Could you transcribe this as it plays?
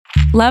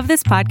Love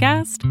this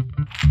podcast?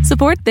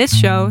 Support this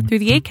show through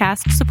the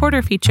Acast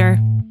supporter feature.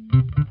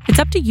 It's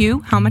up to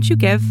you how much you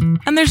give,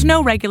 and there's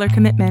no regular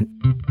commitment.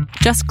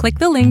 Just click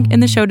the link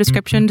in the show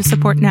description to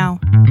support now.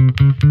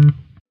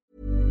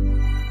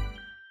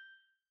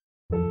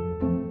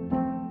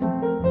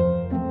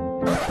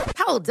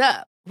 Hold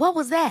up. What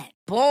was that?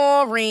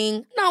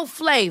 Boring. No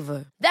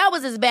flavor. That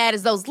was as bad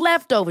as those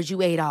leftovers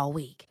you ate all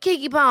week.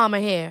 Keke Palmer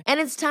here, and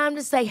it's time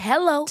to say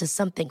hello to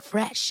something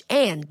fresh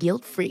and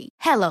guilt-free.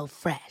 Hello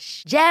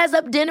Fresh. Jazz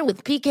up dinner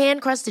with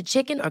pecan-crusted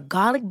chicken or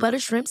garlic butter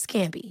shrimp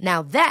scampi.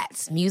 Now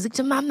that's music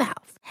to my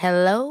mouth.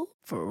 Hello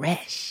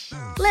Fresh.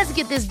 Let's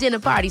get this dinner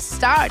party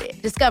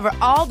started. Discover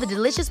all the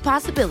delicious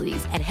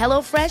possibilities at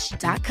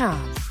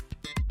hellofresh.com.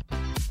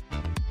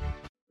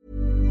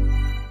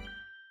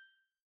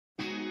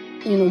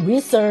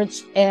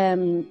 Research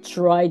and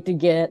try to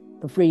get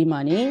the free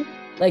money,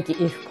 like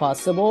if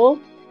possible.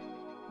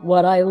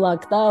 What I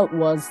lucked out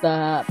was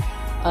that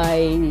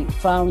I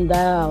found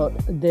out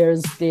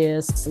there's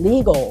this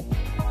legal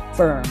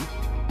firm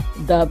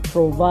that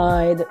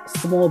provide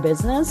small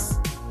business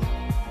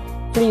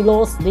free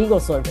legal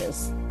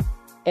service.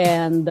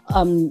 And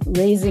I'm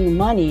raising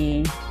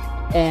money,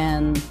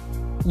 and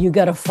you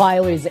gotta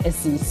file with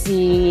SEC,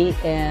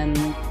 and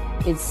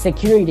it's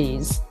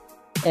securities.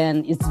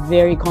 And it's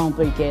very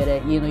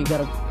complicated. You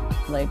gotta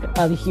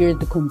adhere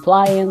to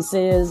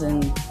compliances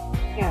and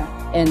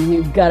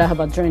you gotta have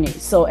attorney.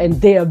 So, and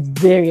they are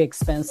very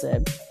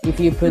expensive if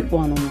you put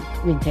one on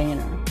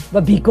retainer.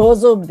 But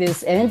because of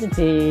this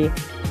entity,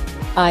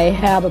 I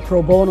have a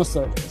pro bono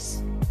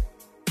service.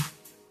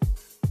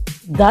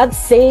 That's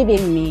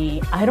saving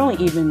me, I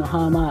don't even know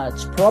how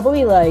much,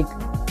 probably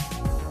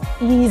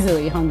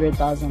easily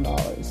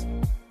 $100,000.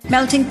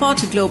 Melting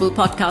Pot, a global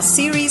podcast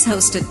series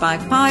hosted by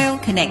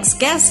Payal, connects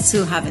guests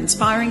who have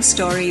inspiring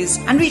stories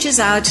and reaches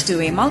out to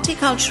a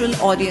multicultural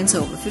audience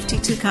over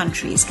 52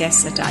 countries.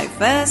 Guests are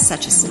diverse,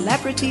 such as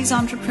celebrities,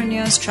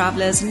 entrepreneurs,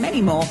 travelers, and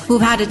many more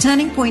who've had a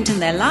turning point in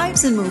their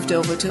lives and moved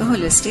over to a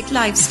holistic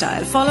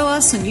lifestyle. Follow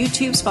us on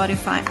YouTube,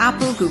 Spotify,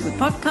 Apple, Google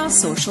Podcasts,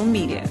 social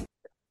media.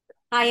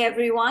 Hi,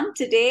 everyone.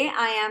 Today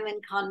I am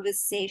in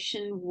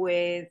conversation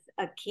with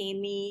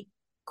Akemi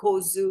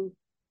Kozu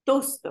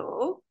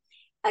Tosto.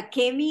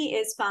 Akemi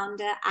is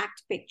founder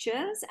Act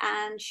Pictures,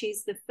 and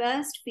she's the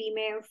first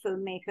female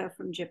filmmaker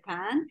from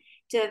Japan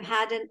to have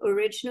had an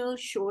original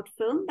short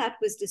film that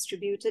was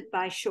distributed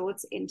by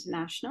Shorts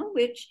International,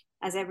 which,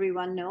 as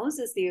everyone knows,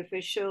 is the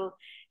official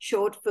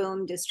short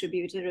film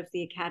distributor of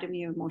the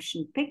Academy of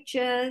Motion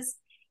Pictures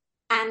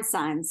and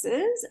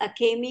Sciences.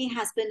 Akemi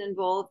has been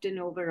involved in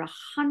over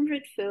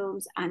 100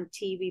 films and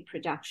TV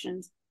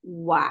productions.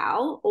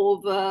 Wow,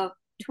 over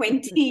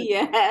 20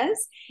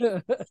 years.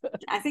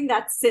 I think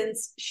that's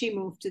since she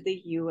moved to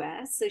the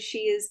US. So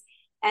she is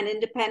an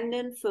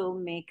independent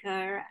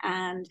filmmaker,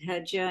 and her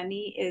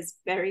journey is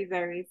very,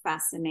 very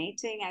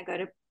fascinating. I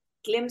got a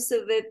glimpse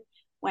of it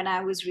when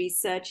I was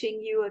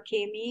researching you,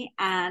 Akemi.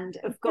 And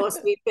of course,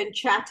 we've been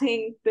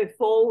chatting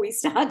before we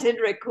started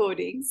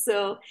recording.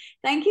 So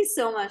thank you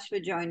so much for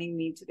joining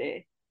me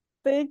today.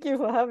 Thank you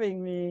for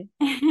having me.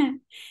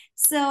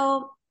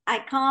 So I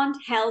can't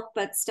help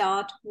but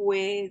start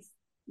with,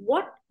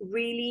 what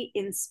really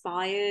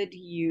inspired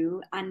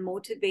you and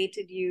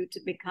motivated you to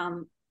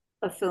become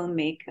a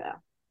filmmaker?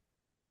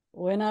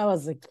 When I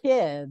was a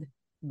kid,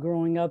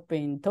 growing up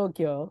in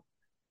Tokyo,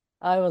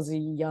 I was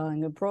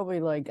young, probably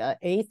an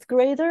 8th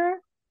grader.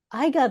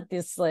 I got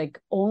this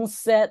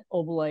onset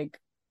of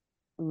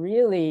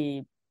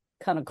really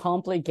kind of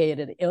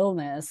complicated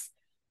illness.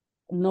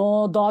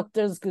 No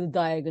doctors could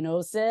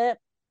diagnose it.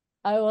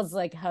 I was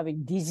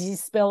having dizzy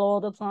spell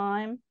all the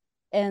time.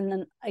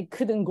 And I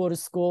couldn't go to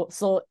school.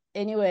 So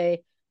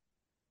anyway,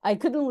 I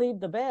couldn't leave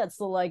the bed.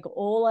 So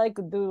all I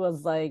could do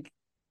was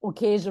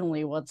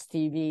occasionally watch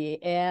TV.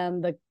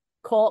 And the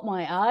caught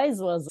my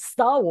eyes was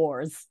Star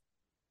Wars.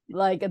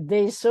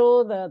 They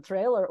show the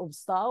trailer of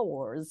Star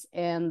Wars.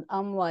 And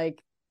I'm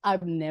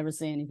I've never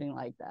seen anything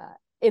like that.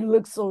 It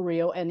looks so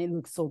real and it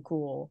looks so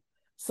cool.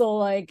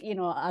 So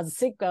as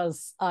sick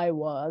as I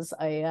was,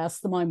 I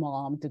asked my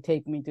mom to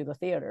take me to the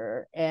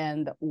theater.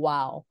 And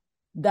wow,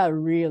 that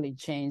really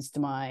changed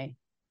my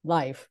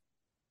life.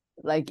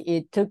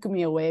 It took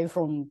me away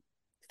from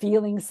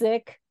feeling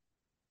sick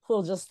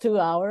for just 2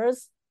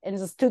 hours, and it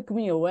just took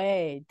me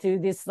away to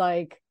this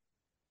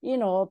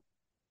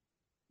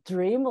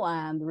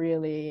dreamland,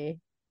 really.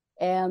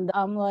 And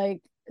I'm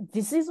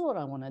this is what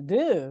I want to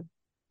do.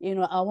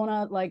 I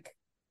want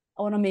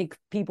to make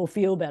people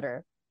feel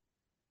better.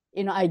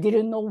 I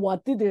didn't know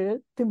what to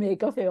do to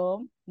make a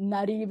film.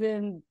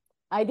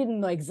 I didn't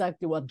know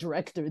exactly what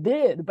director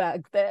did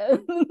back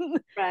then.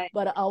 Right.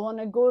 But I want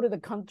to go to the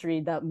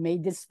country that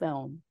made this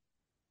film,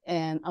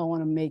 and I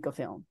want to make a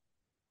film.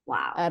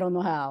 Wow. I don't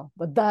know how,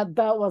 but that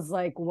was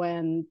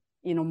when,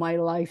 my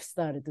life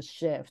started to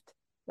shift.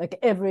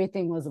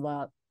 Everything was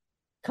about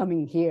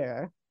coming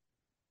here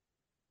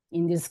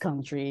in this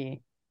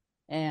country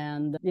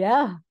And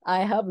yeah,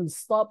 I haven't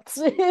stopped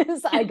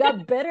since. I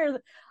got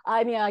better.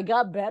 I mean, I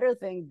got better,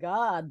 thank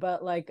God.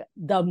 But like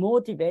the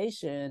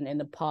motivation and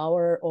the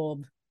power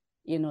of,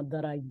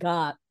 that I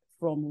got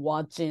from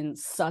watching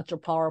such a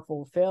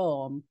powerful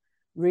film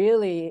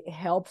really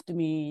helped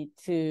me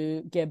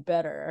to get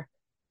better,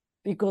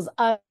 because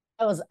I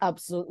was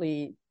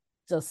absolutely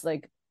just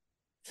like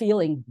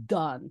feeling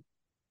done,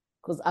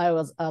 because I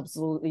was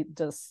absolutely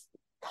just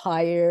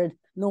tired.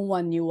 No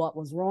one knew what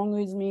was wrong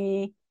with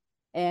me.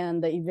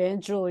 And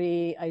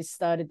eventually I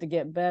started to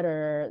get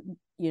better,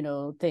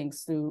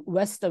 thanks to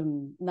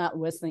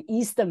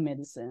Eastern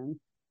medicine,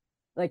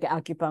 like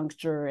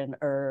acupuncture and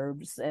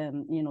herbs.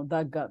 And,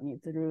 that got me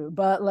through.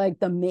 But like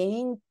the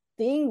main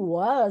thing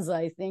was,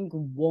 I think,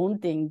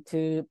 wanting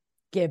to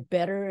get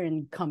better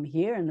and come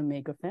here and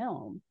make a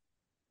film.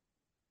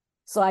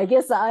 So I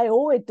guess I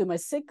owe it to my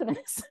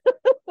sickness.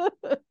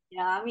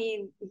 Yeah, I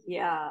mean,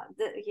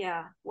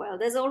 well,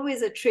 there's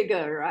always a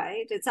trigger,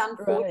 right? It's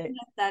unfortunate Right.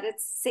 that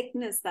it's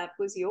sickness that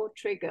was your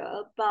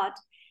trigger, but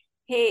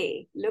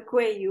hey, look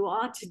where you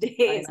are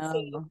today. I So,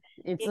 know.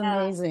 It's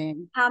yeah.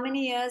 amazing. How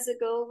many years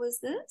ago was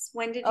this?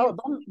 When did you Oh, move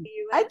to don't, the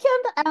I US?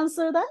 can't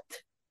answer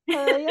that.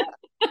 Yeah,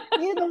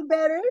 you know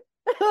better.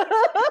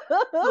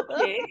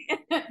 Okay.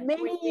 We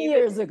Many leave it.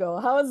 years ago.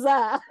 How's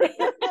that?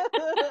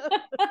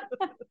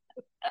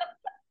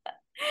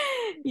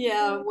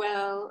 Yeah,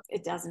 well,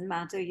 it doesn't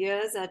matter.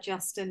 Years are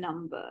just a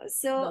number.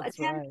 So, That's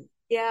right.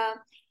 yeah,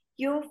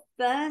 your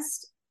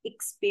first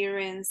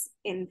experience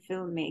in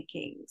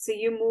filmmaking. So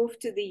you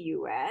moved to the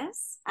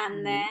US,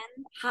 and then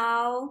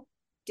Mhm.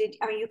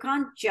 I mean, you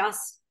can't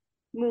just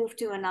move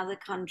to another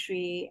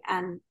country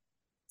and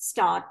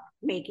start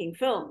making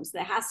films.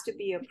 There has to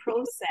be a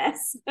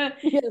process. But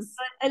Yes.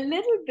 a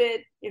little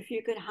bit, if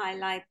you could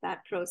highlight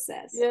that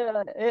process.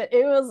 Yeah,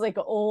 it was like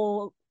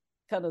all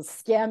kind of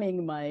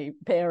scamming my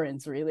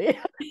parents, really.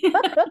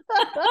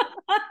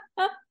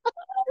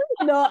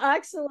 No,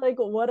 actually, like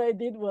what I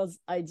did was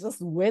I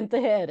just went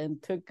ahead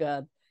and took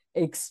a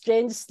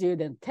exchange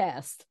student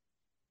test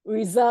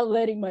without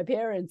letting my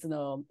parents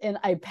know. And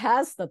I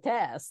passed the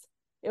test.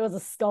 It was a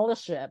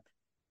scholarship.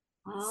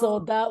 So Oh,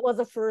 that was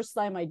the first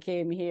time I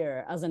came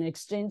here as an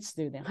exchange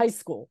student, high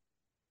school.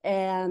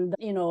 And,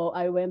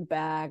 I went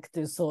back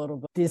to sort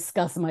of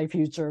discuss my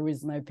future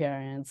with my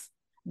parents.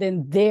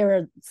 Then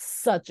they're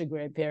such a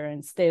great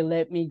parents. They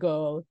let me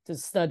go to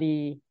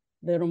study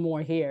a little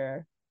more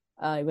here.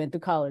 I went to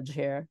college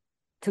here,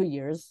 2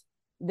 years.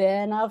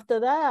 Then after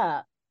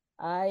that,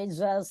 I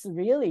just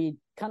really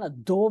kind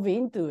of dove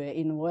into it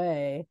in a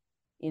way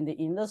in the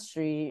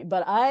industry.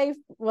 But I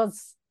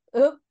was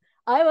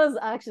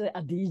actually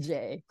a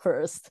DJ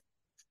first.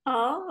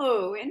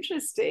 oh,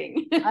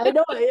 interesting. I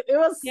know it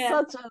was Yeah.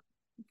 such a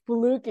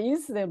fluke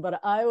incident, but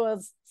I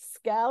was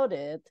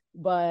scouted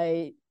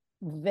by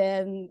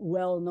then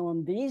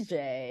well-known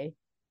DJ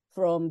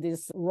from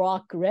this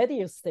rock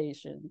radio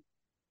station.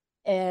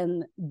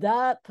 And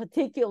that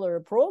particular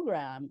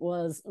program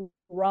was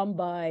run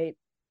by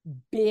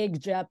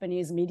big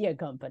Japanese media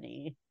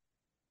company.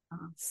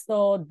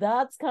 So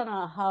that's kind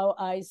of how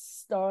I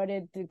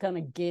started to kind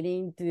of get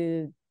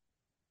into,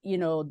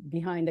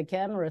 behind the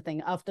camera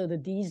thing. After the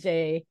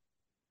DJ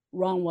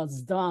run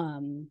was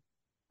done,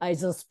 I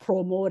just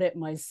promoted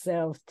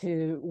myself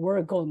to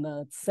work on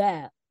the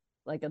set,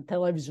 like a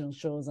television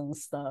shows and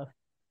stuff.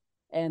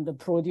 And the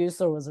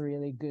producer was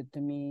really good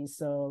to me.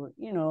 So,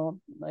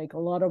 like a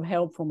lot of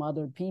help from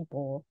other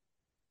people.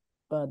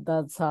 But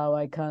that's how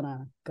I kind of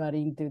got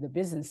into the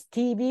business.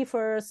 TV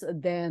first,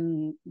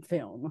 then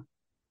film.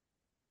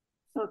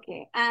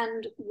 Okay.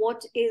 And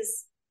what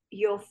is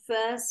your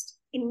first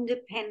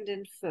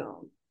independent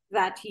film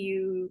that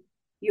you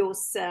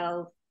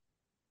yourself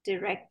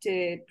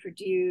directed,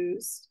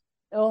 produced?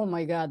 Oh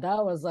my God,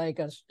 that was like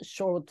a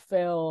short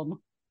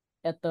film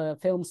at the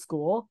film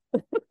school.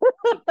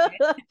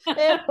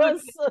 it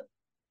was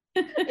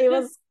it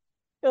was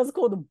it was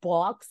called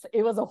Box.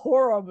 It was a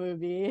horror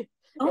movie.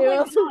 Oh It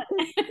my was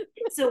God.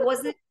 So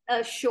was it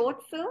a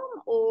short film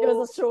it or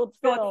was a short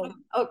short film.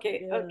 film?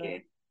 Okay, Yeah.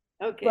 okay,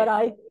 But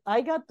okay.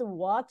 I got to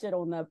watch it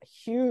on a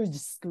huge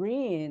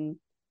screen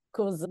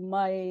because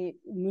my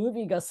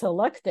movie got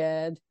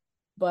selected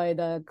by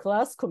the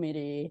class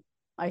committee.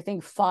 I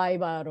think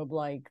 5 out of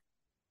like,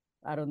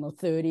 I don't know,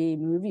 30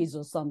 movies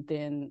or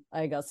something.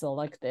 I got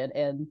selected,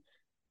 and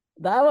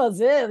that was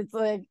it. It's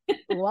like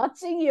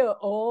watching your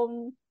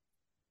own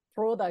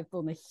product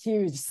on a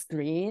huge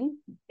screen,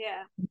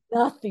 Yeah,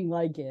 nothing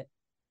like it.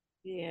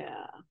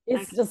 yeah. I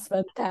It's just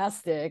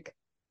fantastic.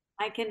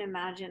 I can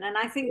imagine. And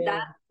I think Yeah.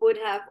 that would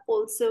have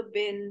also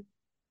been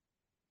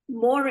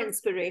more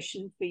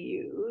inspiration for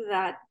you,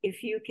 that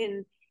if you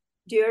can,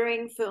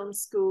 during film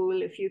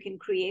school, if you can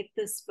create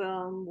this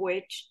film,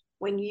 which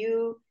when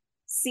you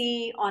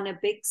see on a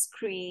big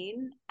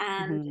screen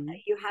and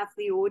Mhm. you have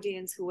the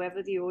audience,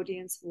 whoever the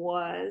audience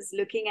was,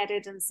 looking at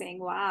it and saying,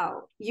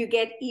 wow, you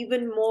get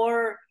even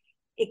more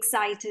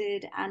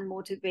excited and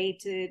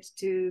motivated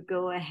to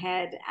go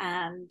ahead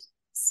and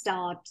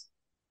start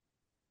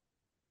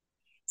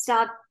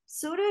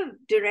sort of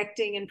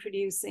directing and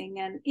producing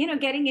and,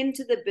 getting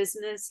into the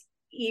business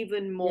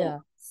even more. Yeah,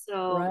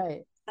 So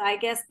right. I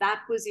guess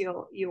that was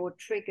your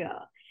trigger.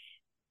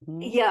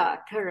 Mhm. Yeah,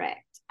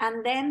 correct.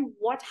 And then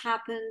what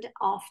happened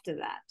after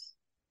that?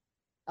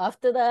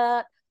 After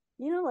that,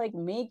 like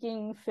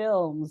making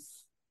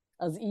films,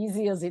 as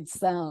easy as it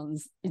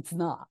sounds, it's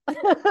not.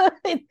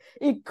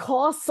 it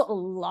costs a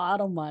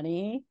lot of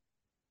money.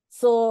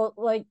 So,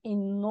 like,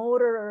 in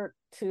order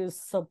to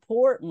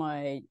support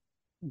my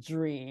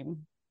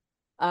dream,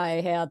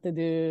 I had to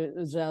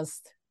do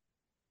just,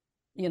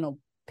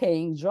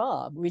 paying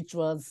job, which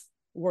was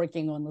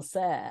working on the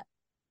set.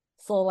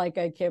 So, like,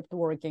 I kept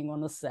working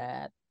on the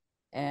set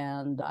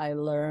and I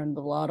learned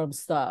a lot of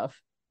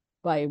stuff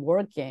by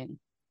working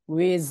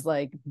with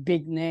like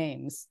big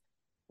names,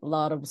 a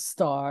lot of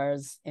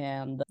stars.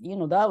 And,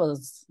 that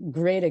was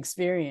great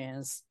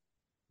experience.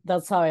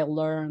 That's how I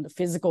learned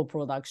physical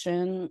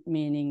production,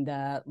 meaning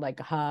that like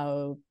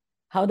how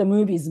the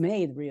movie's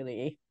made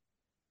really.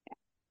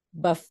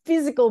 But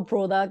physical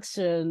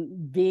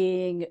production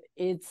being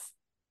it's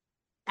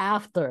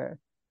after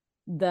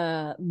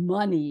the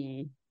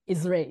money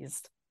is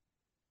raised.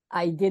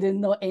 I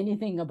didn't know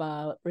anything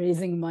about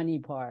raising money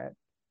part.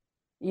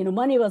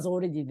 Money was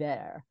already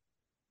there.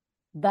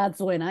 That's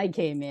when I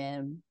came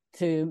in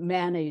to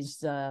manage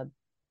the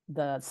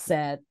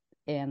set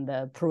and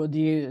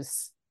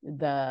produce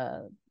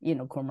the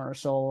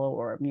commercial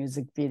or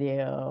music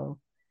video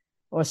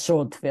or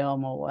short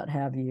film or what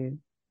have you.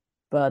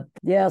 But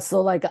yeah,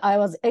 so like I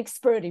was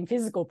expert in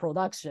physical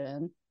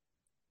production.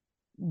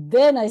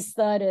 Then I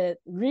started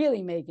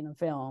really making a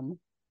film.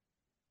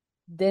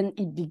 Then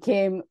it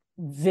became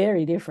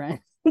very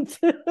different.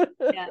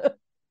 Yeah,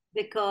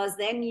 because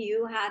then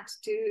you had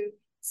to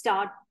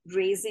start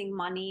raising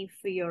money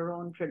for your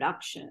own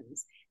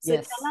productions. So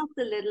Yes. tell us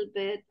a little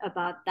bit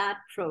about that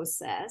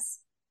process.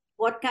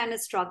 What kind of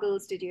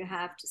struggles did you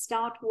have to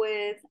start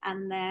with?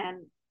 And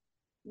then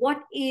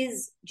what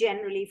is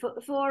generally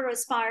for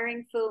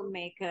aspiring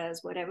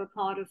filmmakers, whatever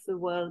part of the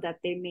world that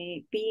they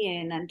may be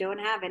in and don't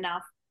have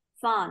enough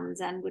funds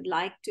and would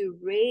like to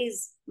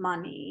raise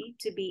money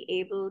to be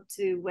able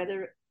to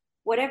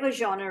whatever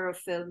genre of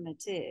film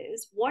it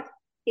is,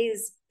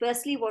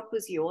 firstly, what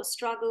was your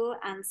struggle?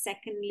 And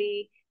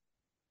secondly,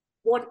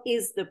 what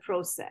is the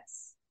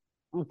process?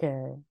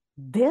 Okay.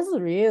 There's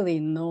really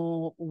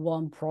no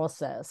one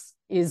process,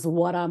 is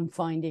what I'm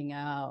finding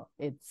out.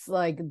 It's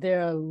like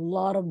there are a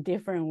lot of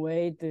different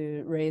ways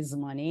to raise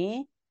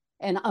money,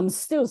 and I'm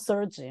still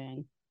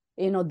searching.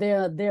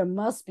 There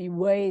must be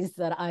ways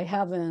that I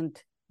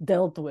haven't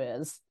dealt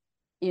with,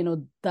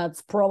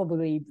 that's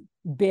probably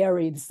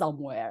buried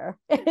somewhere.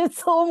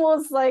 It's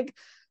almost like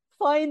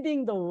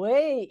finding the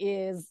way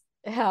is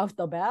half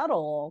the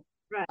battle.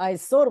 Right. I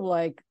sort of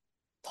like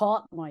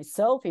taught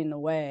myself in a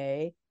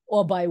way,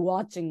 or by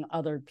watching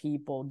other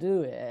people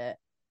do it.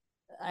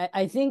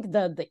 I think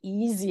that the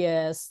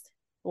easiest,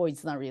 well,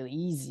 it's not really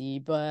easy,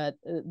 but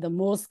the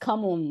most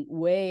common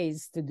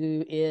ways to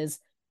do is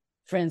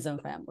friends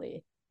and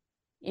family.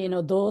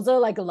 Those are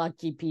like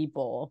lucky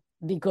people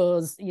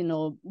because,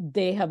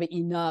 they have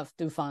enough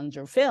to fund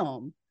your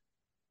film,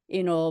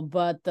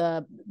 but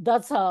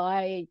that's how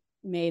I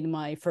made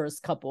my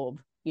first couple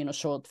of,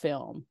 short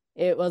film.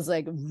 It was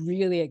like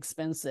really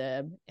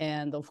expensive.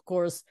 And of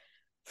course,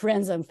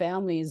 friends and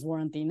families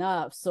weren't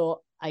enough.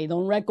 So I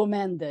don't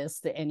recommend this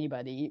to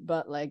anybody,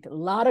 but like a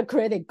lot of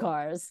credit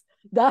cards.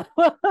 That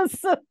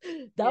was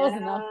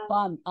enough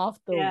fun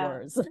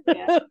afterwards.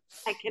 Yeah.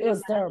 I can It was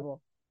imagine.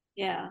 terrible.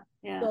 Yeah.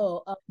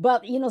 So,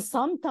 but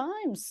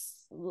sometimes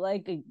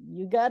like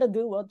you gotta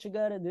do what you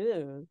gotta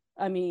do.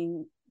 I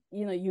mean,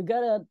 you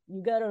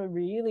gotta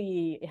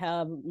really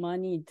have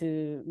money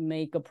to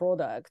make a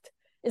product.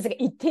 It's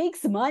like it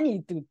takes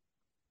money to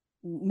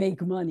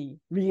make money,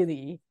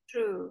 really.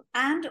 True.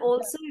 And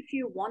also if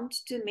you want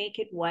to make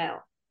it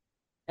well.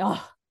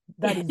 Oh,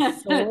 that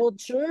is so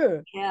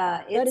true.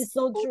 Yeah, That is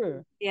so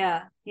true.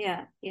 Yeah.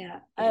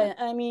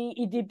 I mean,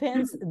 it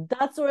depends.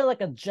 That's where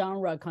like a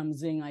genre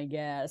comes in, I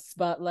guess.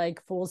 But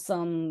like for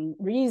some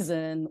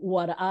reason,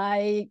 what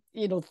I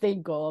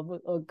think of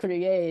or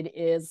create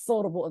is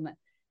sort of on the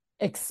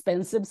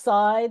expensive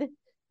side.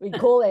 We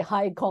call it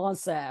high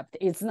concept.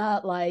 It's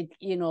not like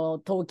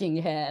talking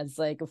heads,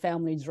 like a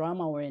family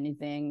drama or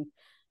anything.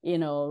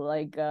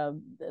 Like a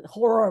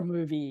horror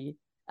movie.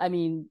 I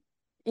mean,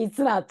 it's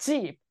not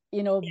cheap.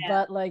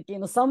 But like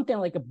something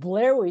like a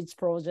Blair Witch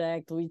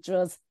Project, which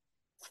was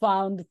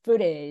found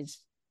footage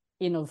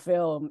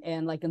film,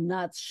 and like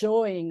not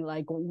showing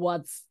like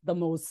what's the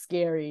most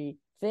scary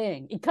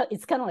thing.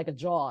 It's kind of like a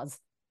Jaws.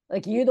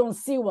 Like you don't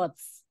see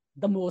what's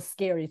the most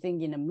scary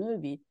thing in a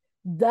movie.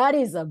 That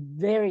is a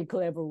very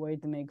clever way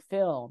to make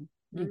film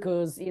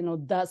because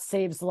that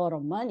saves a lot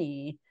of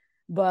money.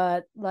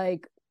 But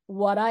like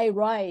what I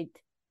write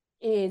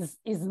is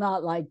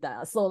not like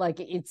that. So like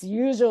it's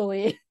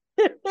usually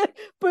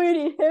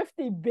pretty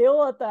hefty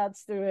bill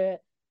attached to it.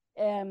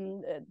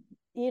 And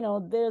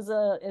there's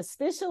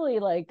especially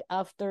like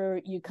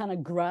after you kind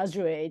of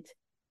graduate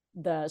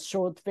the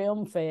short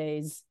film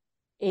phase,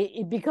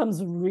 it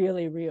becomes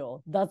really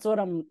real. That's what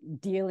I'm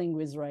dealing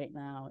with right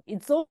now.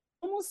 It's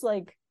almost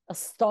like a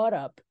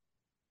startup.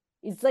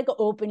 It's like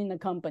opening a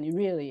company,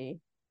 really.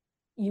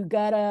 You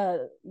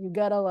gotta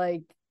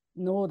like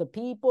know the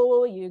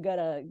people, you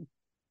gotta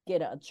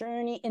get an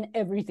attorney, and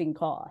everything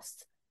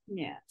costs.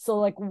 Yeah. So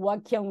like,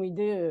 what can we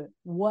do?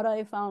 What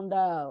I found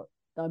out,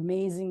 the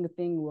amazing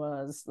thing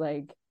was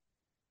like,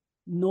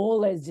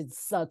 knowledge is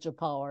such a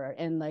power,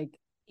 and like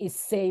it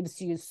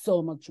saves you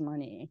so much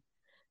money.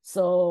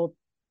 So,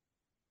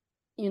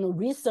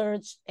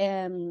 research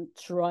and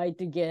try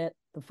to get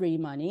the free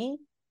money,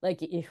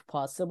 like if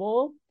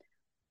possible.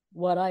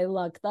 What I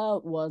lucked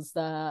out was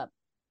that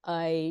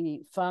I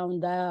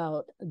found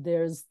out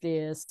there's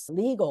this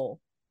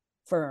legal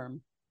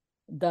firm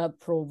that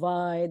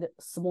provide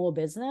small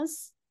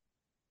business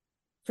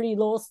free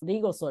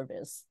legal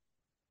service,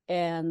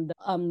 and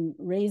I'm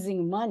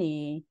raising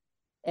money,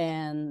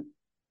 and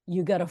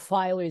you got to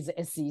file with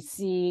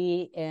SEC,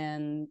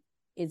 and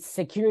it's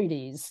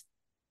securities,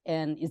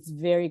 and it's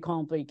very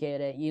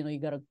complicated. You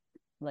got to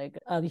like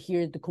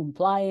adhere to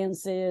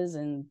compliances,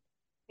 and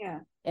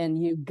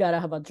you got to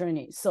have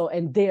attorney. So,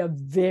 and they are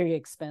very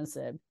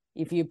expensive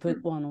if you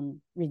put one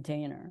on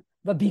retainer.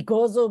 But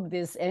because of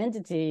this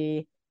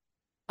entity,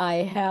 I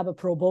have a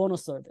pro bono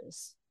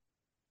service.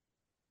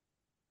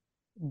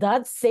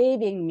 That's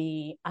saving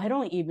me, I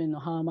don't even know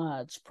how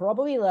much,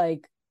 probably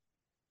like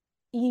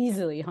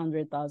easily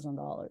 $100,000.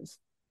 Wow.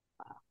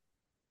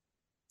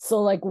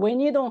 So like when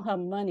you don't have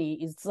money,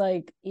 it's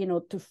like,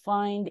 to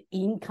find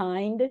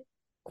in-kind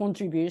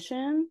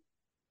contribution,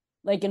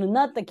 like,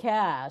 not the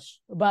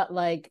cash, but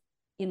like,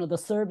 the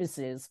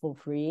services for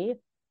free.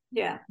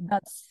 Yeah.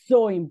 That's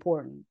so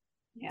important.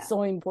 Yeah.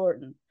 So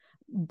important.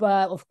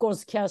 But of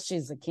course, cash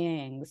is the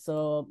king.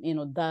 So,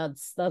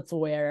 that's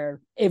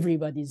where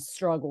everybody's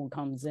struggle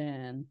comes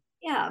in.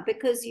 Yeah,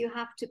 because you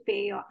have to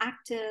pay your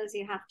actors,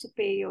 you have to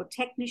pay your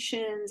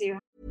technicians.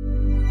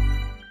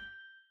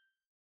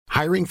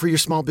 Hiring for your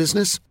small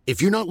business?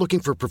 If you're not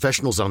looking for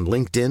professionals on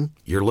LinkedIn,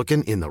 you're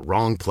looking in the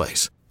wrong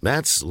place.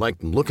 That's like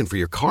looking for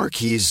your car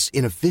keys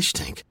in a fish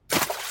tank.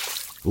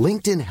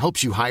 LinkedIn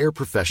helps you hire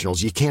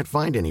professionals you can't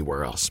find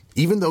anywhere else,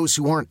 even those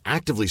who aren't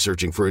actively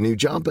searching for a new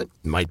job but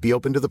might be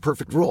open to the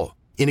perfect role.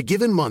 In a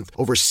given month,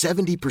 over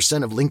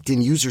 70% of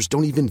LinkedIn users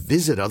don't even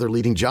visit other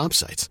leading job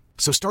sites.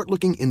 So start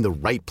looking in the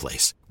right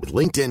place. With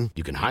LinkedIn,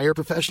 you can hire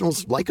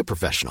professionals like a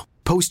professional.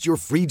 Post your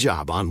free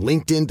job on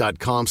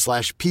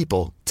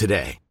linkedin.com/people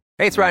today.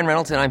 Hey, it's Ryan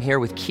Reynolds, and I'm here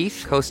with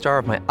Keith, co-star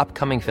of my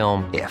upcoming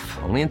film, If,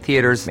 only in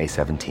theaters May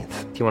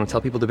 17th. Do you want to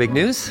tell people the big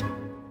news?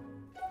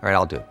 All right,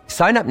 I'll do it.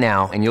 Sign up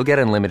now and you'll get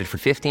unlimited for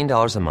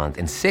 $15 a month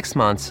and 6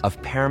 months of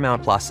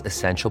Paramount Plus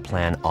Essential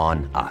Plan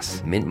on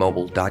us.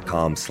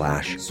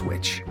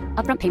 MintMobile.com/switch.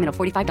 Upfront payment of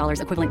 $45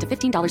 equivalent to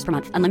 $15 per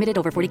month. Unlimited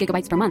over 40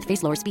 gigabytes per month.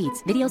 Face lower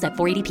speeds. Videos at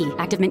 480p.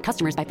 Active Mint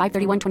customers by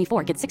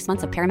 531.24 get 6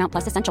 months of Paramount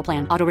Plus Essential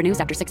Plan. Auto renews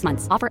after 6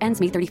 months. Offer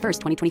ends May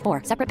 31st,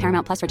 2024. Separate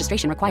Paramount Plus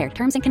registration required.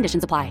 Terms and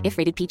conditions apply if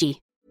rated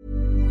PG.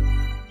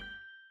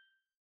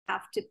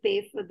 Have to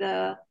pay for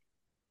the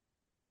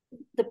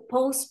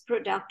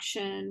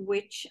post-production,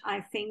 which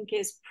I think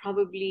is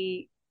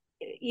probably,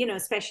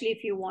 especially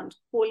if you want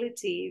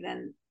quality,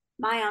 then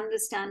my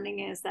understanding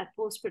is that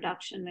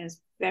post-production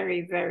is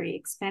very, very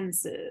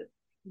expensive.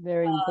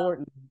 Very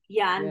important.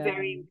 And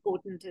very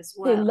important as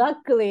well. See,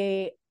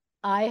 luckily,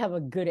 I have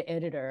a good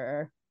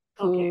editor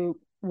who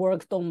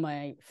worked on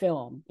my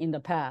film in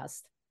the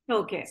past.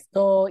 Okay.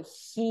 So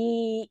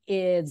he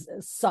is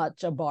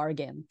such a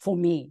bargain for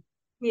me.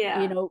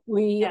 Yeah.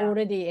 We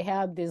already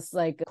have this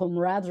like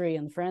camaraderie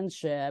and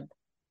friendship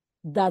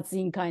that's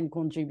in-kind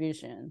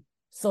contribution.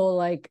 So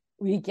like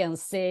we can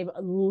save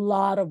a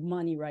lot of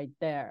money right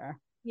there.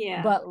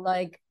 Yeah. But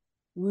like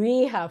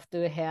we have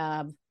to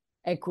have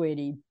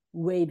equity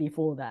way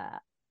before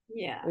that.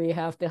 Yeah. We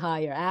have to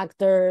hire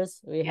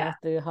actors. We have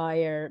to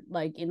hire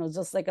like,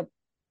 just like a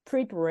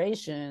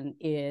preparation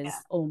is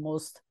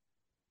almost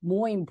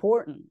more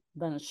important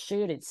than a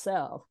shoot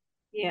itself.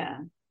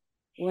 Yeah.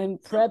 When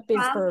prep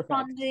is perfect.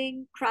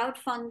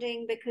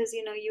 Crowdfunding, because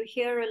you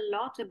hear a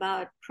lot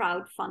about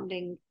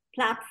crowdfunding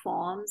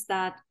platforms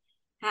that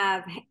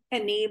have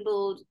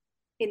enabled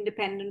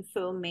independent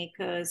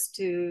filmmakers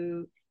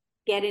to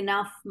get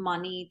enough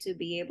money to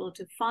be able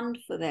to fund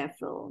for their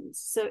films.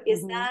 So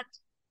is that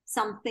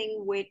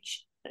something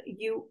which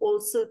you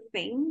also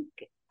think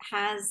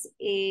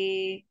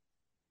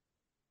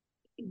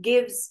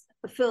gives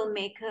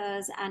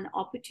filmmakers an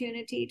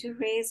opportunity to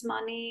raise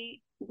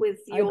money with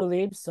your I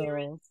believe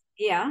experience? so.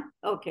 Yeah.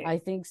 Okay. I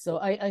think so.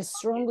 I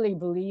strongly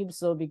believe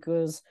so,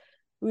 because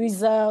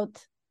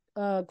without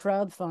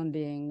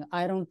crowdfunding,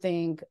 I don't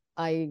think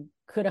I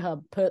could have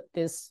put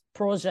this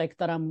project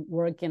that I'm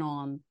working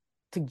on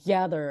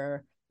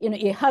together.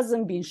 It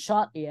hasn't been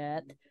shot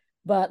yet,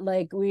 but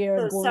like we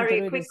are going sorry,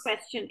 through quick this...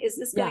 question. Is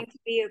this going to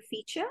be a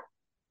feature?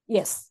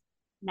 Yes.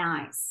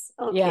 Nice.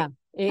 Okay. Yeah.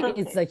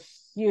 It's a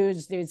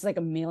huge, it's like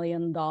 $1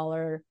 million,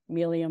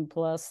 million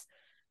plus.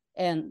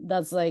 And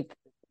that's like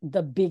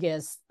the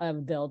biggest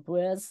I've dealt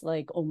with,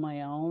 like on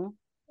my own.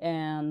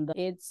 And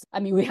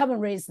we haven't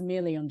raised a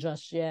million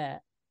just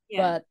yet,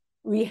 but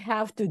we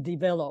have to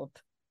develop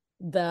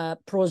the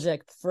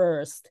project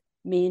first,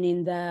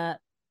 meaning that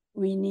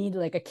we need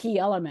like a key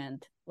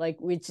element, like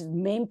which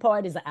main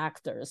part is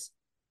actors.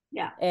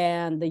 Yeah.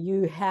 And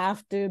you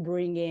have to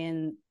bring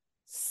in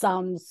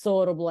some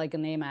sort of like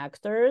name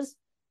actors.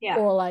 Yeah.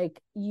 Or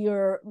like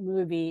your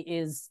movie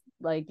is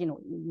like,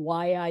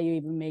 why are you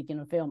even making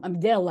a film? I mean,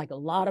 there are like a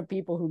lot of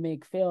people who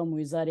make film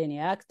without any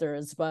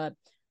actors, but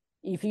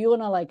if you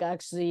want to like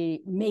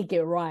actually make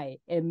it right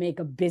and make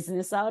a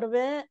business out of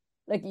it,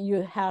 like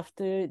you have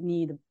to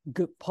need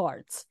good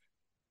parts.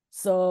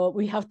 So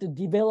we have to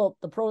develop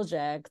the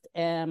project,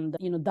 and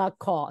that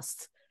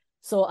costs.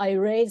 So I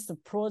raised the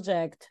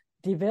project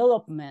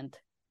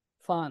development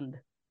fund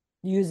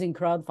using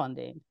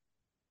crowdfunding,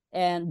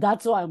 and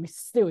that's why I'm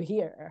still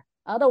here.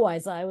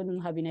 Otherwise I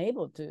wouldn't have been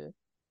able to.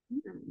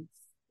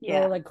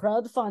 So like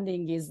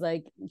crowdfunding is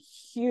like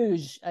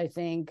huge, I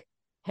think,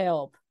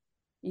 help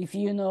if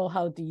you know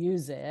how to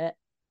use it,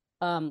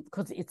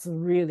 because it's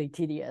really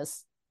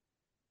tedious.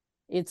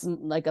 It's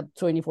like a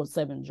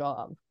 24/7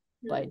 job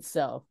by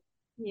itself.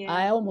 Yeah.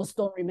 I almost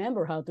don't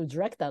remember how to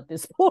direct at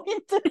this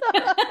point.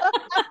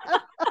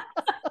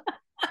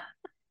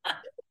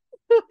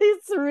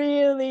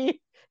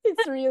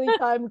 It's really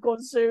time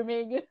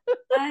consuming.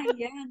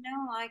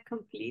 I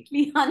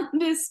completely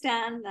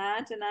understand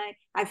that, and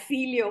I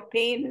feel your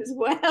pain as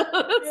well.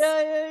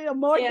 Yeah,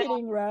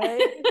 marketing,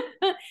 right?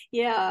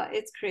 Yeah,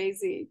 it's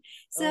crazy.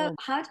 So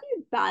how do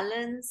you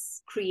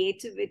balance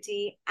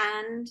creativity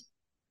and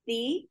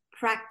the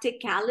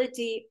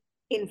practicality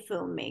in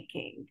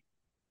filmmaking?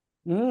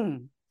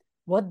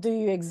 What do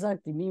you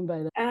exactly mean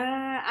by that?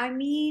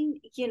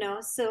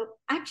 So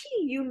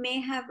actually you may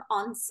have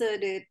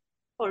answered it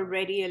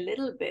already a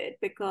little bit,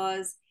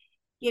 because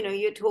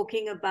you're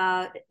talking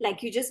about,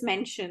 like you just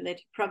mentioned, that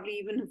you probably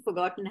even have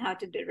forgotten how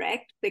to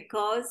direct,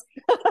 because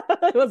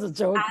it was a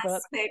joke,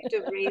 aspect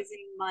of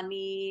raising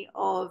money,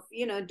 of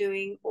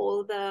doing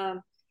all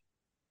the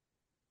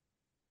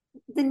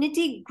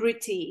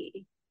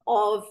nitty-gritty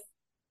of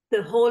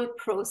the whole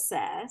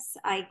process,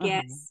 I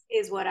guess,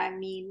 is what I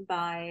mean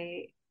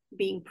by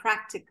being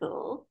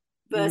practical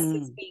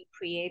versus being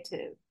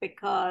creative,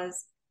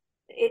 because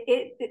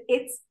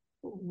it's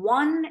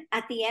one,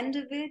 at the end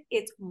of it,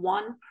 it's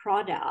one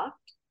product,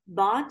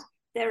 but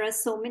there are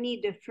so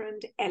many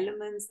different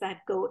elements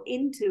that go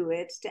into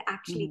it to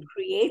actually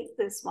create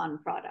this one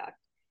product.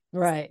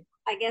 Right.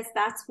 So I guess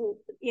that's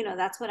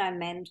what I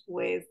meant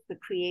with the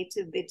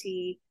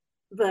creativity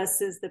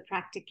versus the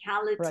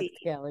practicality.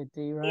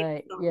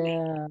 Right?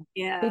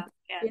 Yeah.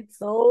 It's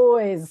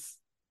always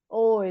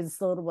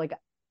sort of like,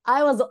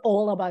 I was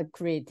all about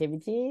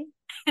creativity,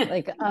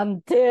 like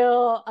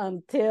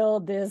until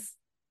this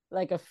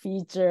like a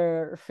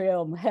feature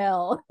film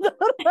hell.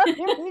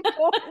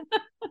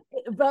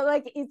 But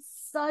like it's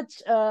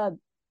such a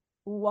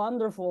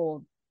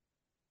wonderful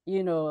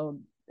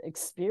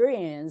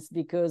experience,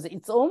 because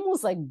it's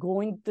almost like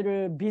going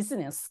through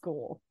business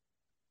school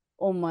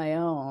on my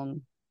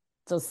own,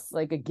 just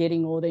like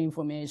getting all the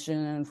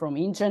information from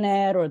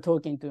internet or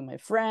talking to my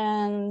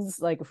friends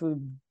like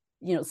who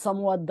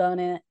somewhat done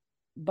it.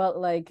 But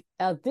like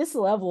at this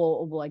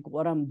level of like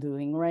what I'm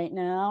doing right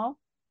now,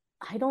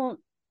 I don't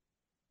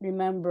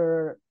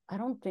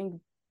think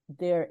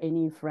there are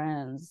any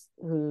friends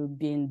who've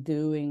been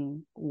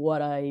doing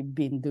what I've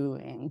been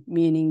doing,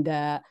 meaning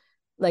that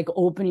like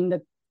opening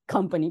the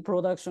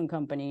production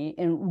company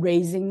and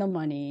raising the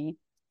money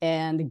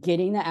and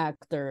getting the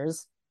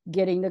actors,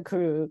 getting the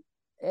crew.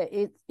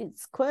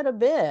 It's quite a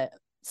bit.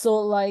 So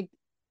like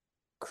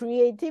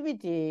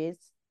creativity,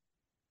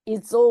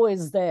 it's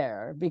always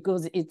there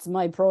because it's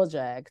my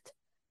project,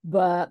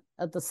 but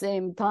at the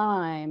same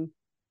time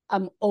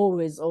I'm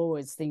always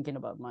thinking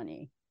about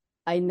money.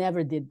 I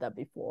never did that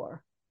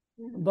before.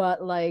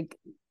 But like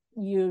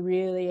you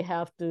really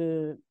have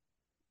to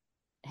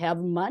have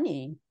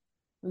money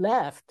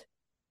left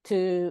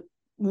to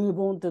move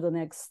on to the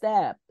next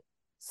step.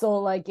 So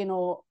like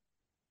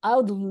I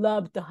would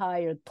love to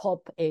hire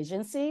top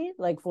agency,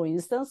 like for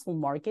instance, for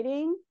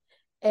marketing,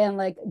 and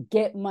like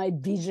get my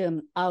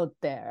vision out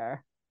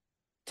there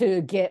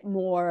to get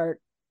more,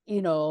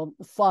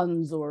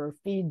 funds or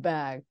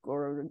feedback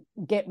or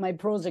get my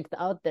project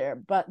out there.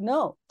 But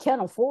no,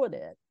 can't afford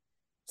it.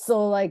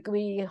 So like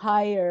we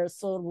hire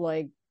sort of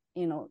like,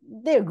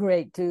 they're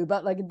great too,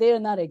 but like they're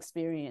not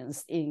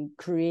experienced in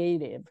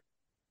creative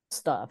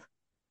stuff.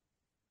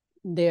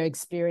 They're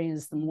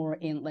experienced more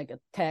in like a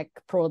tech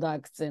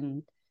products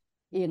and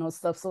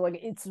stuff. So like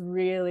it's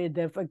really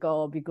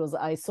difficult because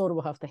I sort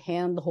of have to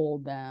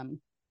handhold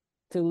them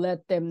to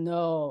let them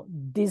know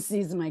this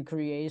is my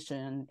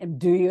creation and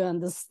do you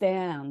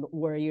understand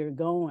where you're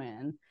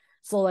going.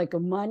 So like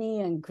money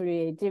and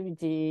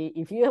creativity,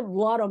 if you have a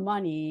lot of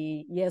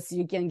money, yes,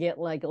 you can get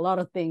like a lot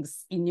of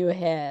things in your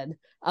head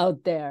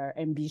out there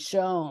and be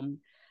shown.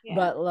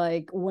 But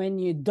like when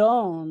you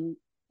don't,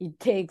 it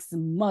takes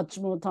much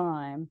more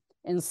time,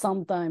 and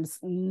sometimes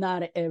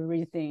not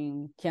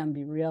everything can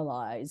be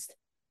realized.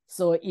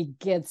 So it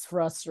gets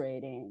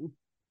frustrating.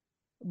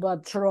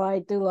 But try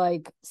to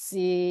like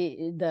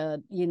see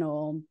the,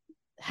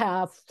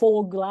 half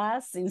full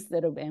glass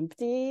instead of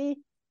empty.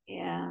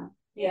 Yeah.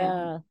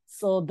 Yeah.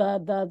 So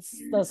that's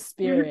the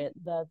spirit.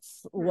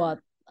 That's what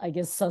I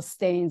guess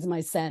sustains my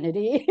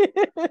sanity.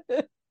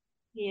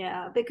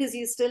 Yeah, because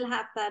you still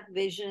have that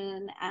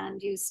vision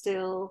and you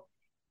still,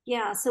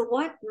 yeah. So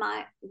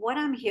what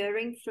I'm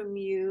hearing from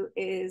you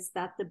is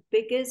that the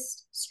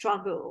biggest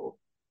struggle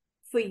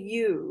for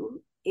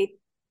you, it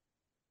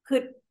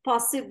could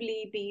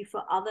possibly be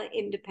for other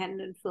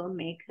independent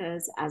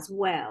filmmakers as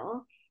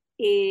well,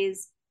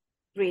 is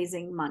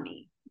raising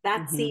money.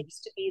 That seems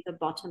to be the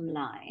bottom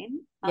line.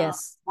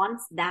 Yes.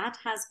 Once that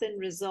has been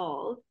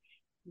resolved,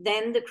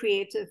 then the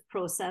creative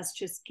process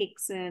just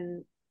kicks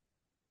in.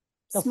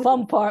 The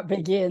fun part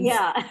begins.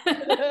 Yeah,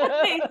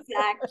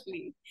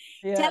 exactly.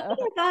 Yeah. Tell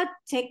me about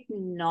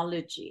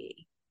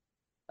technology.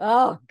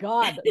 Oh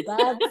God,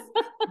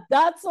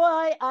 that's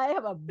why I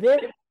have a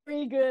very,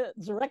 very good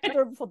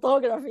director of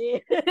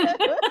photography.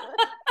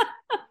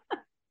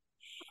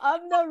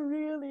 I'm not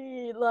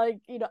really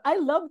like, I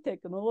love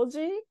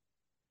technology,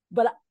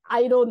 but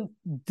I don't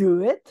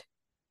do it.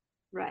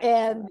 Right.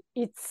 And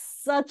it's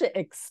such an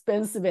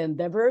expensive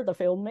endeavor, the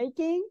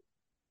filmmaking.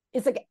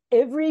 It's like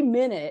every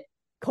minute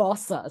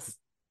costs us,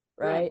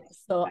 right?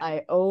 So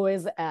I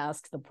always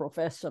ask the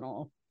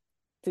professional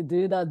to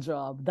do that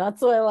job.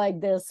 That's why like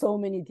there's so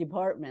many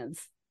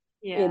departments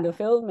in the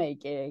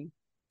filmmaking.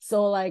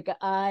 So like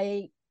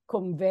I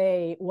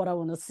convey what I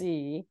want to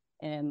see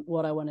and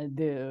what I want to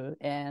do,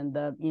 and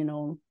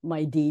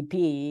my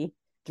DP,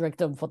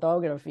 director of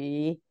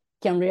photography,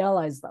 can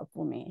realize that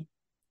for me.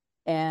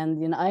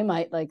 And I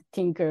might like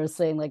tinker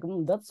saying like,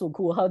 that's so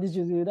cool, how did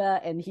you do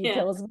that? And he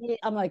tells me,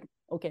 I'm like,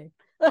 okay.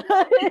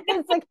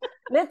 It's like,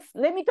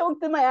 let me talk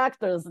to my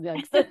actors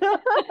next.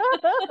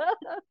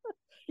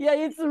 Yeah,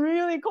 it's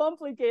really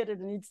complicated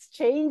and it's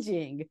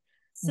changing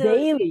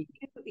daily.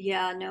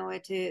 Yeah, no,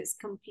 it is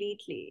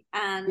completely.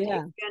 And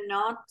Yeah.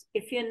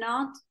 if you're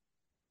not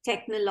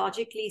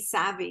technologically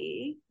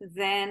savvy,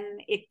 then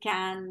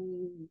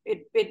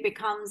it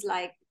becomes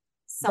like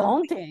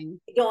Daunting.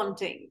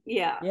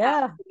 Yeah,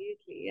 absolutely.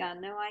 Yeah,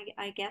 no,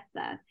 I get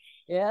that.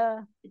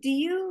 Yeah. Do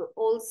you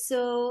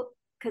also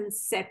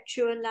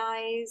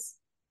conceptualize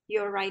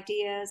your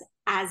ideas,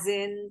 as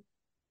in,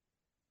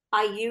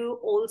 are you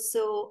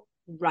also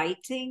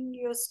writing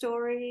your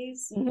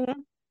stories?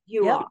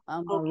 You Yeah, are.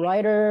 I'm a Okay.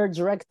 writer,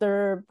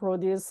 director,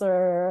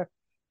 producer.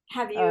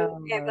 Have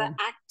you ever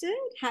acted?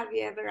 Have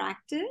you ever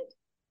acted?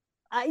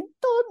 I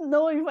don't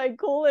know if I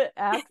call it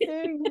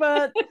acting,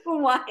 but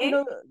Why?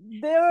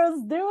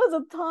 there was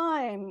a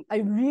time I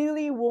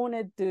really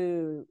wanted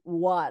to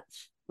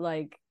watch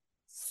like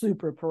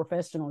super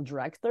professional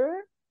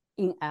director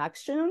in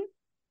action.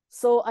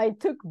 So I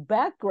took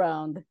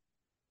background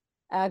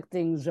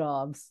acting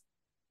jobs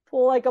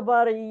for like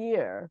about a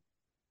year.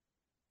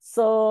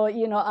 So,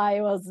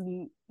 I was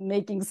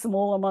making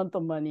small amount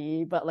of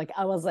money, but like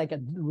I was like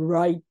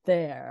right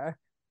there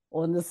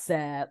on the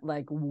set,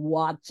 like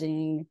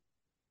watching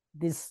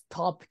this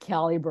top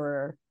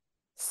caliber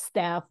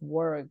staff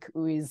work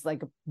who is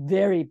like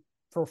very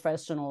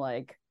professional,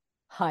 like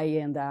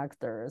high-end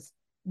actors.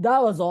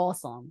 That was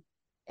awesome.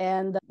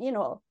 And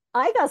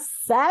I got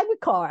SAG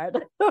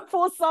card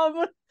for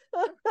some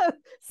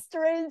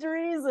strange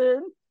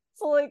reason.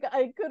 So like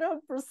I could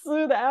have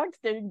pursued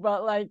acting,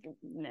 but like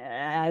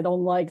I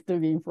don't like to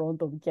be in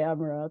front of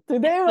camera.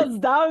 Today was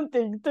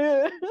daunting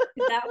too.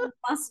 That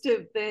must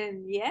have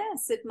been,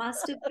 yes, it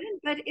must have been.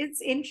 But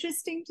it's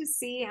interesting to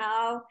see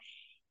how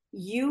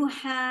you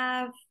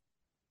have,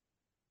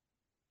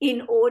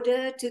 in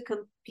order to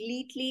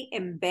completely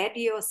embed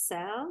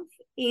yourself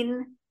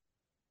in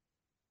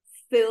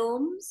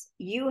films,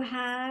 you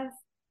have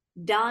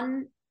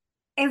done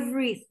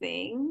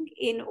everything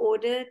in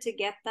order to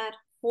get that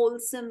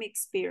wholesome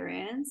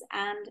experience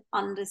and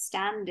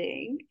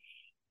understanding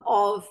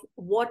of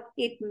what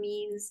it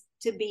means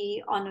to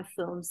be on a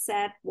film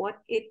set,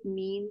 what it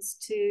means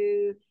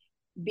to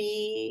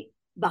be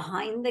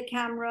behind the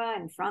camera,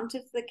 in front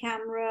of the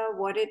camera,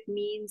 what it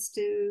means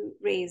to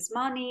raise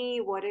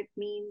money, what it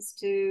means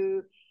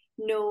to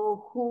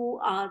know who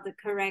are the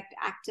correct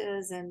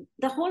actors, and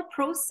the whole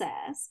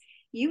process.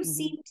 You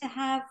seem to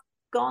have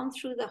gone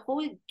through the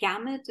whole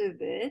gamut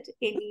of it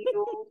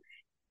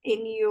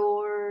in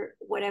your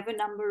whatever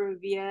number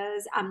of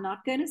years. I'm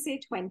not going to say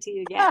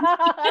 20 again.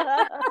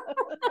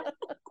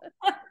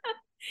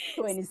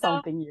 20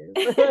 something years.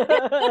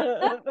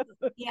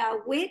 Yeah,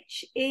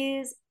 which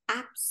is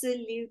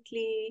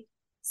absolutely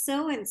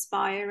so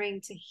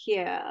inspiring to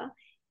hear.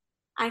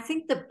 I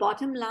think the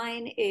bottom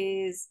line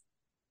is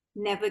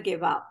never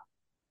give up.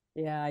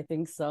 Yeah, I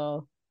think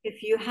so.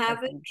 If you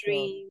have a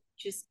dream,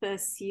 just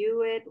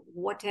pursue it,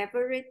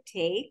 whatever it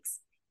takes.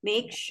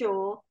 Make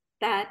sure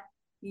that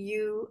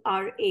you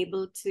are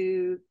able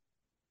to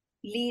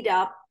lead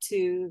up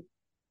to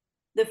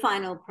the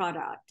final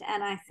product.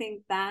 And I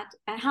think that,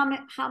 and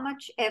how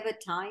much ever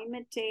time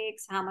it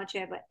takes, how much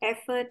ever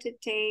effort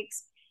it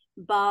takes,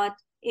 but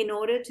in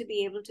order to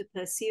be able to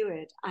pursue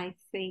it, I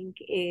think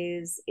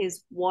is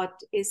what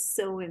is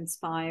so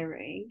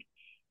inspiring.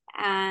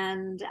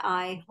 And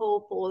I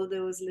hope all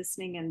those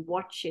listening and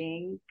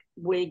watching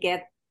will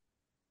get,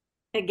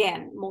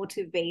 again,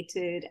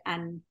 motivated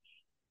and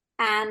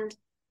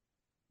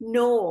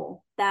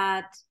know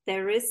that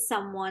there is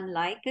someone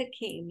like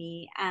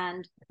Akemi,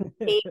 and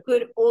they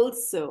could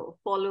also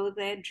follow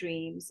their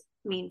dreams.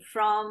 I mean,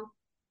 from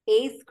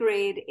 8th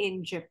grade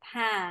in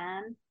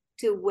Japan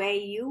to where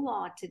you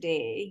are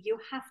today, you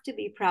have to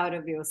be proud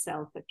of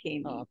yourself,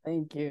 Akemi. Oh,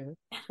 thank you.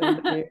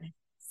 Thank you.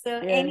 So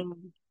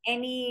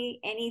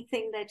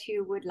anything that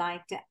you would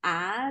like to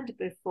add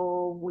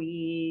before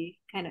we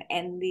kind of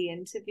end the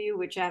interview,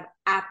 which I've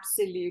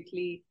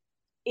absolutely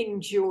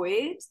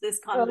enjoyed this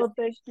conversation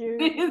thank you.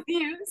 with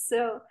you.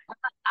 So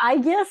I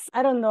guess,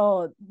 I don't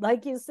know,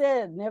 like you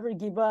said, never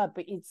give up.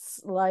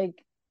 It's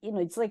like,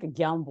 it's like a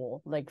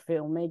gamble, like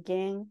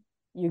filmmaking.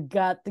 You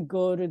got to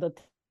go to the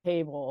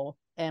table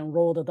and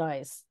roll the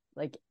dice,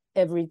 like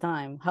every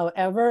time.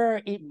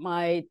 However, it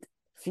might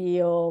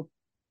feel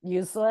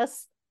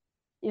useless,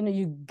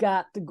 you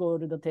got to go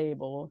to the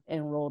table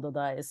and roll the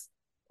dice,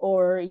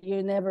 or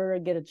you never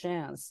get a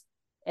chance.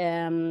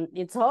 And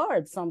it's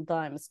hard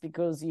sometimes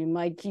because you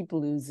might keep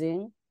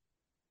losing,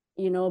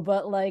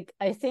 but like,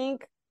 I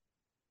think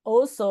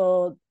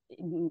also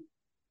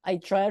I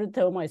try to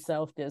tell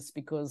myself this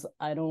because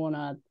I don't want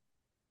to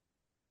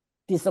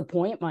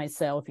disappoint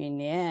myself in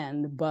the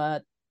end,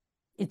 but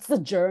it's the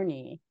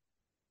journey.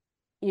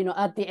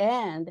 At the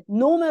end,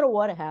 no matter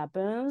what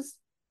happens,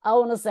 I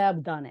want to say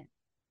I've done it.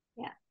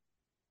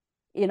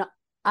 Yeah.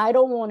 I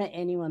don't want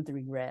anyone to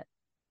regret,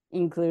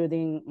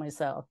 including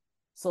myself.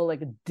 So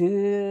like,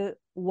 do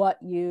what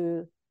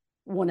you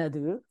want to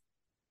do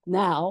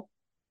now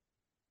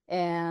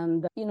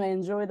and,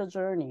 enjoy the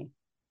journey.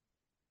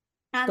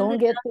 And don't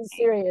get too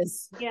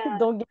serious. Yeah,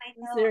 Don't get I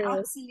too know, serious.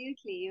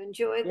 absolutely. You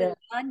enjoy the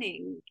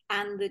learning,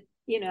 and the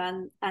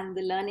and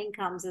the learning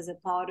comes as a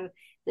part of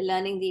the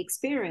learning, the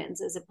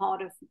experience as a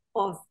part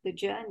of the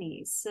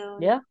journey. So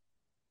yeah,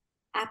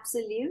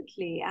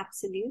 absolutely.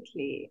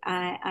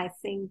 I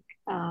think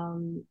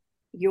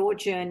your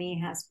journey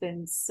has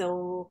been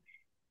so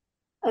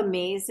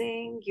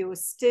amazing. You're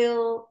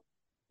still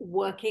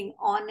working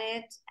on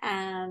it,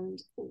 and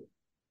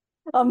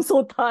I'm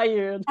so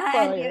tired.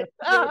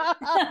 but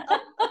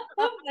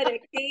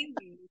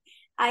Akemi,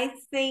 I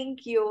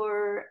think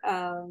you're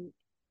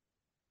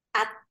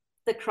at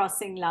the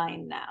crossing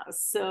line now.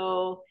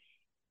 So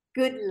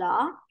good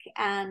luck,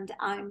 and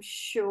I'm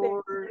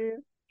sure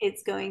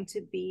it's going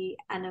to be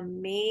an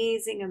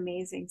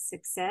amazing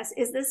success.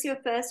 Is this your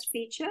first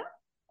feature,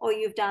 or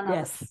you've done?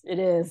 Yes, it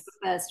is.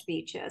 First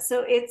feature.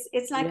 So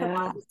it's like a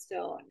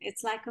milestone.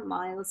 It's like a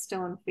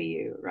milestone for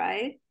you,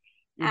 right?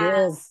 It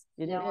is.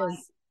 It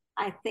is.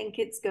 I think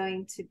it's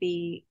going to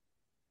be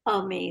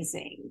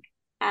amazing.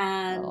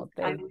 And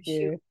I wish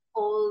you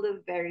all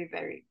the very,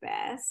 very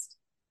best.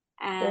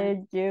 And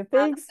thank you.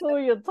 Thanks for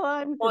your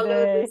time today.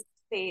 Follow this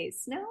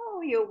space. No,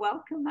 you're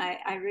welcome.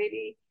 I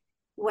really,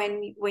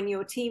 when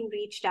your team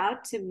reached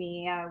out to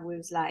me, I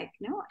was like,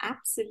 no,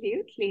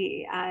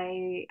 absolutely.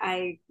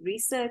 I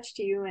researched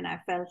you, and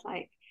I felt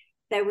like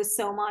there was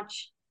so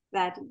much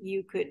that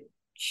you could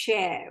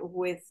share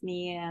with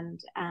me and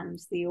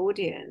the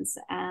audience,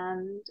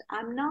 and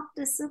I'm not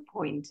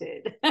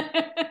disappointed.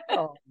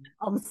 Oh,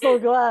 I'm so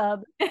glad.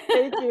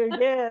 Thank you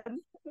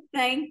again.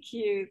 Thank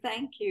you.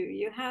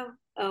 You have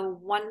a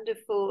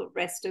wonderful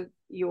rest of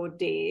your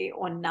day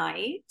or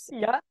night.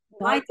 Yeah,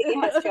 my day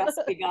has just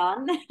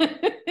begun.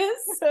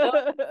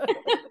 So,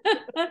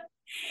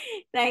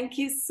 thank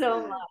you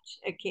so much,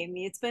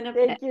 Akemi. It's been a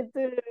pleasure. Thank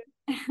you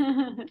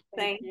too.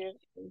 Thank you.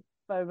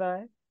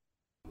 Bye-bye.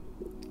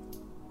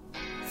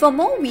 For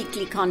more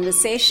weekly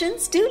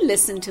conversations, do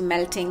listen to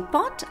Melting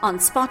Pot on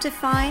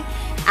Spotify,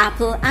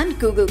 Apple, and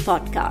Google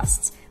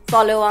Podcasts.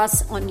 Follow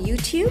us on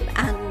YouTube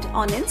and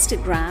on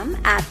Instagram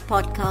at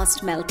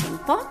Podcast Melting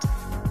Pot.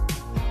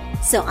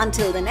 So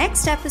until the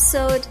next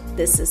episode,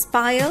 this is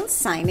Payal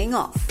signing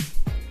off.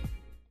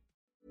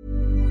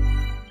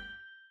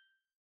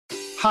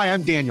 Hi,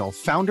 I'm Daniel,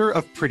 founder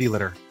of Pretty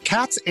Litter.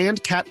 Cats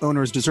and cat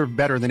owners deserve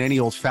better than any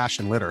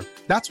old-fashioned litter.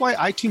 That's why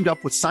I teamed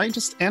up with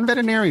scientists and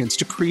veterinarians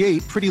to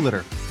create Pretty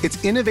Litter.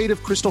 Its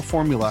innovative crystal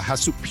formula has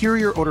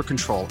superior odor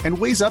control and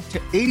weighs up to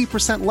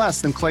 80%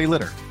 less than clay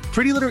litter.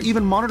 Pretty Litter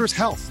even monitors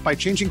health by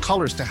changing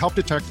colors to help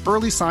detect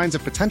early signs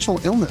of potential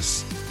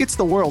illness. It's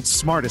the world's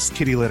smartest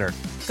kitty litter.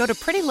 Go to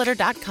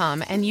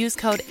prettylitter.com and use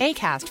code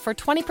ACAST for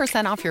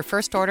 20% off your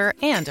first order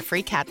and a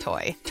free cat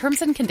toy.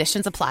 Terms and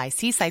conditions apply.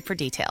 See site for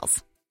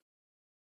details.